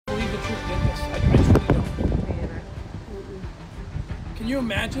you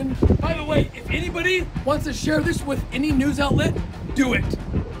imagine? By the way, if anybody wants to share this with any news outlet, do it.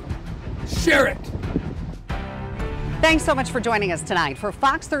 Share it. Thanks so much for joining us tonight for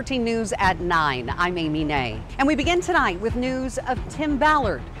Fox 13 News at 9. I'm Amy Nay. And we begin tonight with news of Tim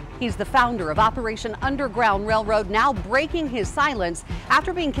Ballard. He's the founder of Operation Underground Railroad, now breaking his silence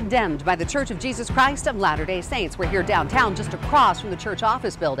after being condemned by the Church of Jesus Christ of Latter-day Saints. We're here downtown, just across from the church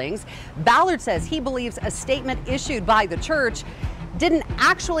office buildings. Ballard says he believes a statement issued by the church didn't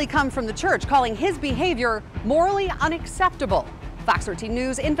actually come from the church, calling his behavior morally unacceptable. Fox 13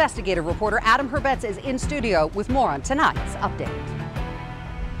 News investigative reporter Adam Herbetz is in studio with more on tonight's update.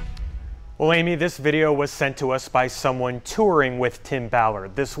 Well, Amy, this video was sent to us by someone touring with Tim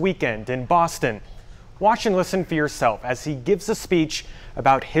Ballard this weekend in Boston. Watch and listen for yourself as he gives a speech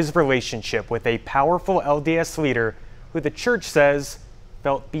about his relationship with a powerful LDS leader who the church says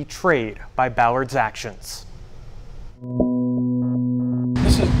felt betrayed by Ballard's actions.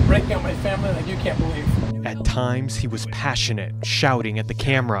 This is breaking up my family like you can't believe. At times, he was passionate, shouting at the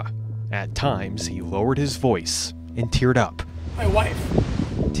camera. At times, he lowered his voice and teared up. My wife.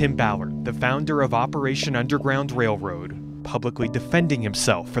 Tim Ballard, the founder of Operation Underground Railroad, publicly defending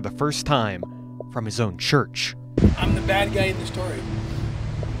himself for the first time from his own church. I'm the bad guy in the story.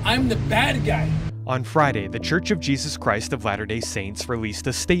 I'm the bad guy. On Friday, the Church of Jesus Christ of Latter-day Saints released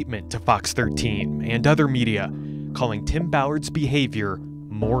a statement to Fox 13 and other media, calling Tim Ballard's behavior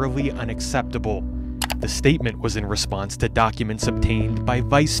morally unacceptable. The statement was in response to documents obtained by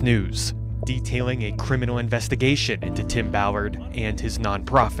Vice News, detailing a criminal investigation into Tim Ballard and his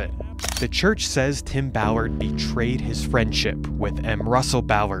nonprofit. The church says Tim Ballard betrayed his friendship with M. Russell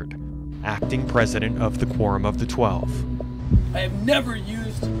Ballard, acting president of the Quorum of the 12. I have never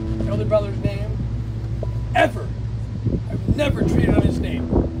used Elder Ballard's name, ever. I've never traded on his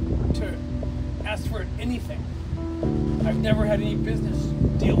name to ask for anything. I've never had any business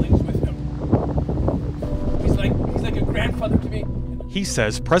dealings with him. He's like a grandfather to me. He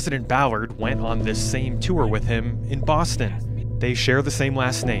says President Ballard went on this same tour with him in Boston. They share the same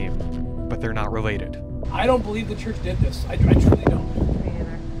last name, but they're not related. I don't believe the church did this. I truly don't. Me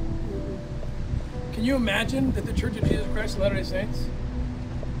either. Can you imagine that the Church of Jesus Christ of Latter-day Saints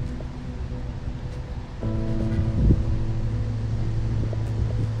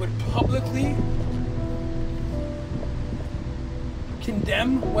would publicly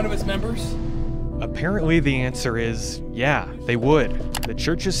condemn one of its members? Apparently the answer is yeah, they would. The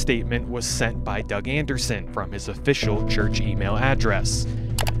church's statement was sent by Doug Anderson from his official church email address.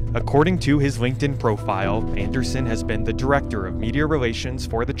 According to his LinkedIn profile, Anderson has been the director of media relations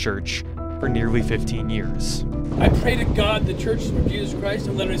for the church for nearly 15 years. I pray to God the Church of Jesus Christ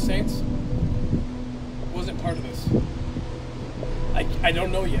of Latter-day Saints wasn't part of this. I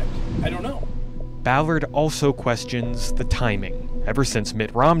don't know yet. I don't know. Ballard also questions the timing. Ever since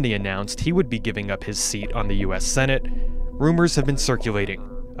Mitt Romney announced he would be giving up his seat on the U.S. Senate, rumors have been circulating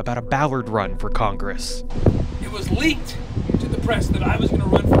about a Ballard run for Congress. It was leaked to the press that I was going to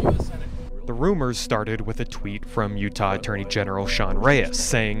run for U.S. Senate. The rumors started with a tweet from Utah Attorney General Sean Reyes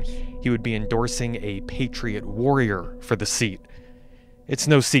saying he would be endorsing a patriot warrior for the seat. It's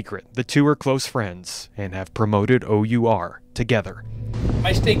no secret, the two are close friends and have promoted O.U.R. together.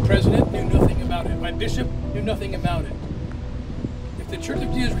 My stake president knew nothing about it. My bishop knew nothing about it. If the Church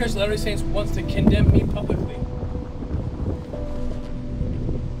of Jesus Christ of Latter-day Saints wants to condemn me publicly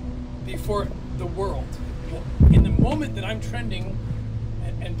before the world, in the moment that I'm trending,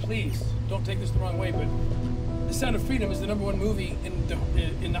 and please don't take this the wrong way, but The Sound of Freedom is the #1 movie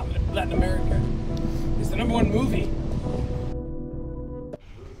in Latin America. It's the #1 movie.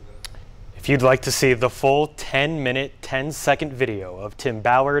 If you'd like to see the full 10-minute, 10-second video of Tim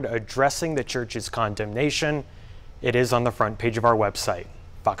Ballard addressing the church's condemnation, it is on the front page of our website,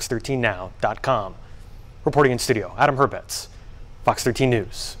 fox13now.com. Reporting in studio, Adam Herbetz, Fox 13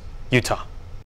 News, Utah.